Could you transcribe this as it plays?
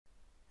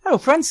Hello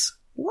friends,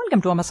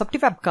 welcome to MSFT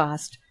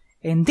WebCast.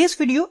 In this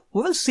video,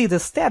 we will see the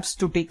steps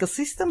to take a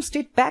system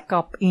state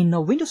backup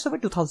in Windows Server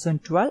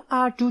 2012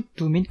 R2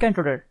 domain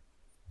controller.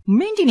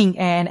 Maintaining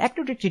an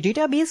Active Directory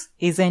database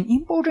is an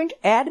important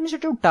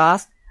administrative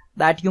task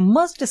that you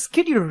must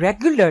schedule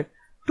regularly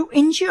to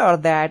ensure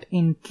that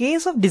in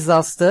case of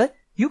disaster,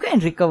 you can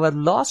recover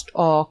lost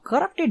or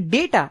corrupted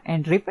data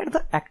and repair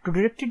the Active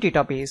Directory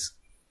database.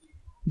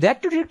 The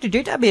Active Directory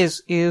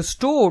database is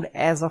stored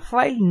as a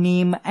file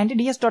named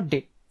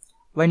entities.dat.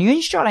 When you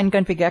install and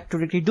configure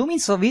Active Directory domain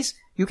service,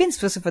 you can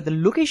specify the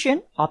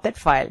location of that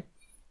file.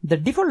 The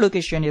default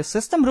location is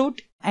system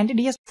root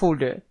entities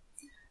folder.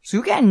 So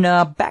you can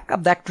back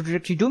up the Active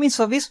Directory domain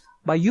service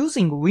by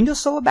using Windows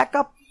Server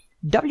Backup,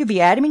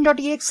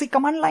 wbadmin.exe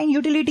command line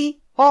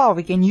utility, or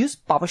we can use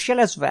PowerShell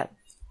as well.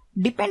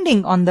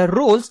 Depending on the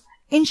roles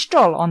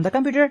installed on the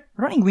computer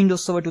running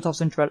Windows Server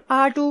 2012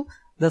 R2,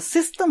 the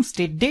system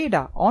state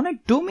data on a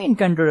domain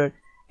controller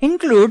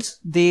includes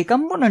the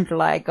component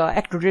like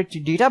Active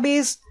Directory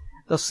database,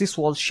 the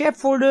sysvol shared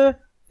folder,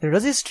 the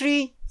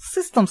registry,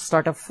 system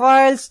startup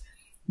files,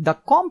 the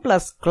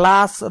complex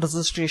class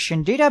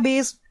registration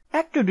database,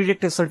 Active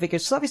Directory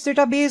certificate service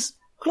database,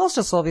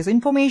 cluster service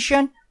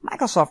information,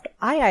 Microsoft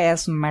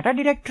IIS meta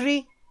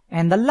directory,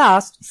 and the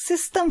last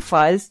system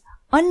files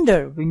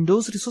under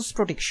Windows Resource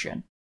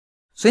Protection.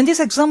 So in this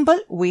example,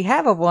 we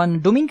have a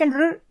one domain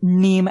controller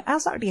named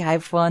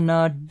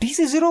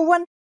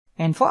srt-dc01.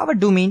 And for our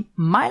domain,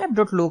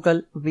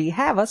 mylab.local, we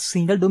have a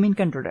single domain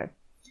controller.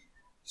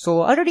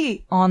 So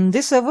already on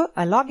this server,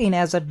 I log in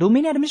as a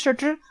domain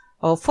administrator.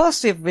 Our first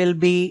step will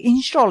be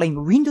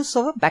installing Windows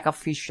Server Backup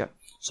feature.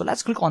 So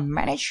let's click on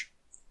Manage,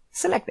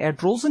 select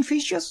Add Roles and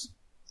Features.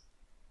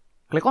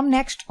 Click on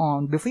Next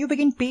on Before You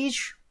Begin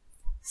page.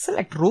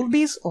 Select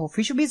Role-based or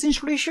Feature-based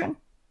installation.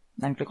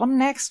 Then click on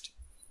Next.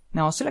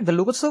 Now select the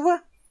local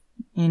server.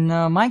 In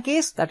my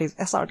case, that is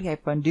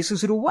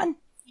srt-dc01.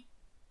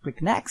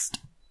 Click Next.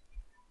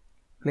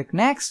 Click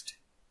Next,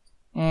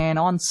 and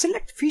on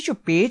Select Feature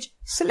page,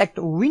 select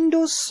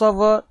Windows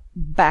Server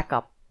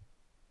Backup.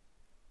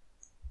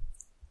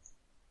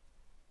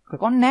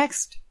 Click on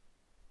Next,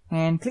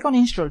 and click on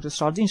Install to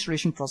start the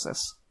installation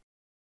process.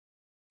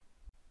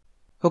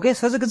 Okay,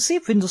 so as you can see,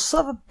 Windows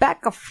Server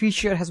Backup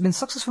feature has been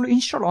successfully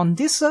installed on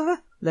this server.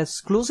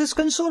 Let's close this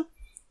console,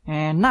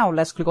 and now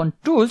let's click on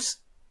Tools,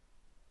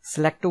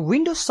 select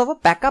Windows Server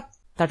Backup.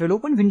 That will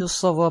open Windows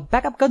Server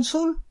Backup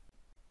console.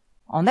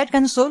 On that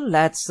console,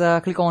 let's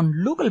click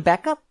on Local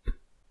Backup.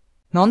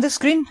 Now on the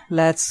screen,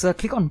 let's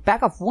click on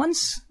Backup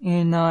once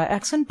in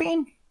Action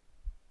pane.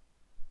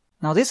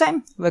 Now this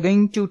time, we're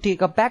going to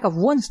take a backup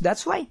once.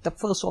 That's why the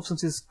first option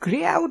is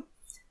gray out.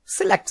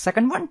 Select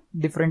second one,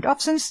 different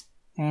options,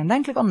 and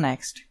then click on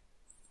Next.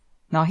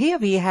 Now here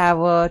we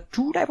have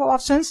two type of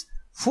options,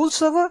 full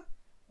server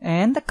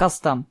and the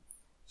custom.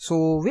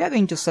 So we are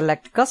going to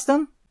select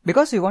custom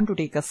because we want to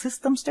take a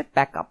system state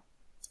backup.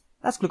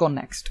 Let's click on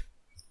Next.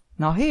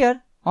 Now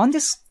here on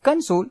this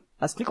console,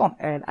 let's click on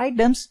Add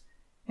Items,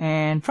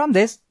 and from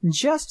this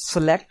just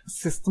select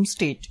System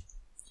State.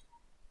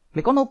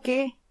 Click on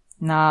OK.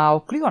 Now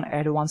click on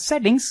Advanced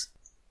Settings.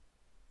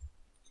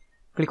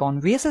 Click on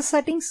VSS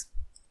Settings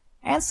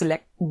and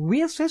select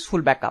VSS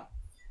Full Backup.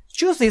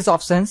 Choose these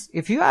options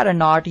if you are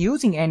not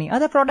using any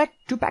other product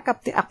to back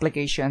up the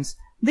applications.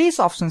 These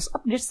options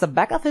updates the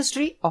backup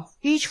history of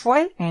each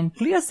file and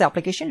clears the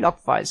application log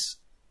files.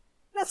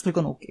 Let's click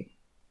on OK.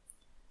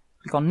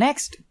 Click on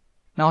Next.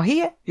 Now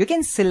here, you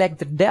can select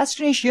the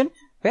destination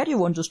where you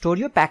want to store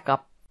your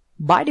backup.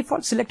 By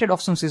default, selected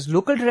options is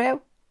local drive.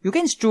 You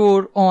can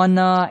store on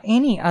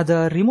any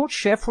other remote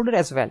share folder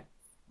as well.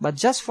 But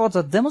just for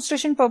the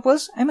demonstration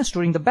purpose, I'm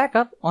storing the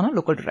backup on a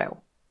local drive.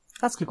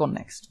 Let's click on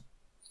Next.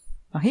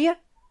 Now here,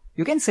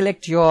 you can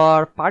select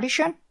your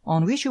partition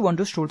on which you want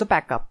to store the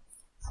backup.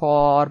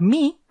 For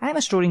me,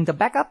 I'm storing the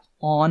backup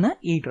on a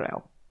A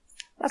drive.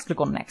 Let's click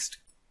on Next.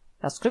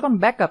 Let's click on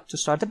Backup to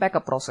start the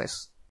backup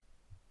process.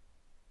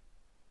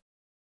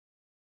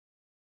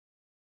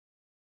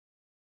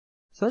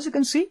 So as you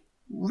can see,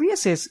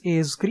 VSS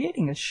is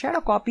creating a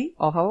shadow copy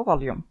of our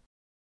volume.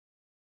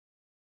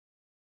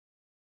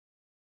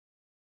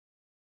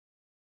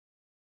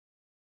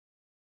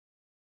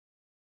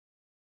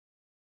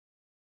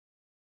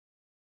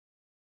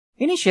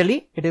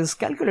 Initially, it is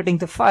calculating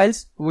the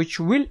files which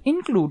will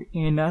include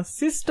in a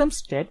system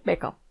state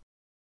backup.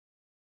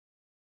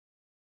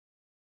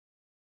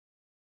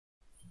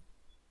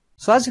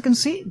 So as you can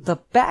see, the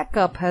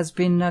backup has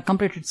been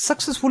completed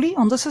successfully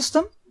on the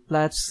system.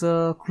 Let's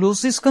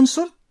close this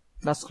console.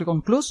 Let's click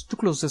on Close to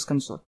close this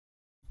console.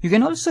 You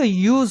can also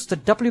use the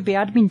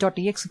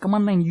wbadmin.exe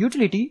command line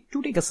utility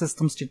to take a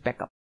system state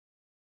backup.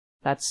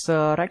 Let's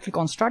right click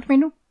on Start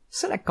menu,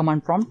 select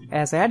Command Prompt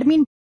as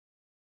admin.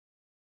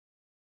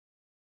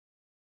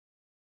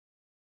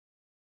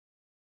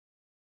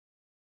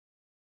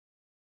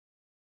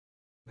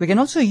 We can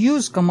also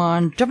use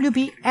command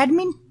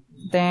wbadmin.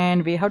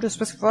 Then we have to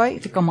specify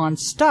the command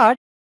start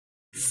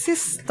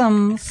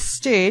system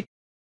state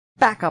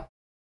backup.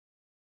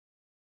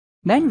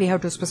 Then we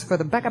have to specify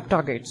the backup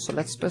target. So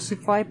let's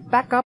specify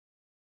backup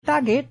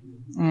target,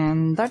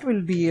 and that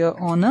will be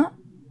on a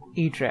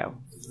E drive.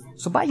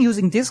 So by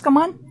using this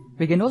command,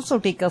 we can also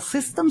take a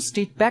system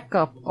state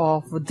backup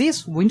of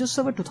this Windows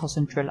Server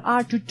 2012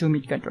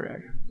 R2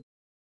 controller.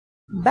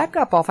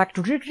 Backup of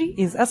Active Directory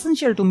is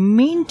essential to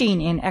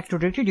maintain an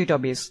Active Directory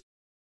database.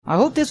 I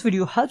hope this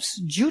video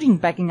helps during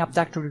backing up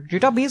the Active Directory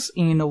database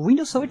in a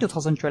Windows Server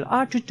 2012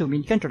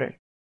 R2 controller.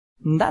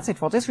 That's it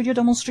for this video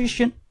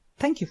demonstration.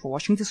 Thank you for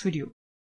watching this video.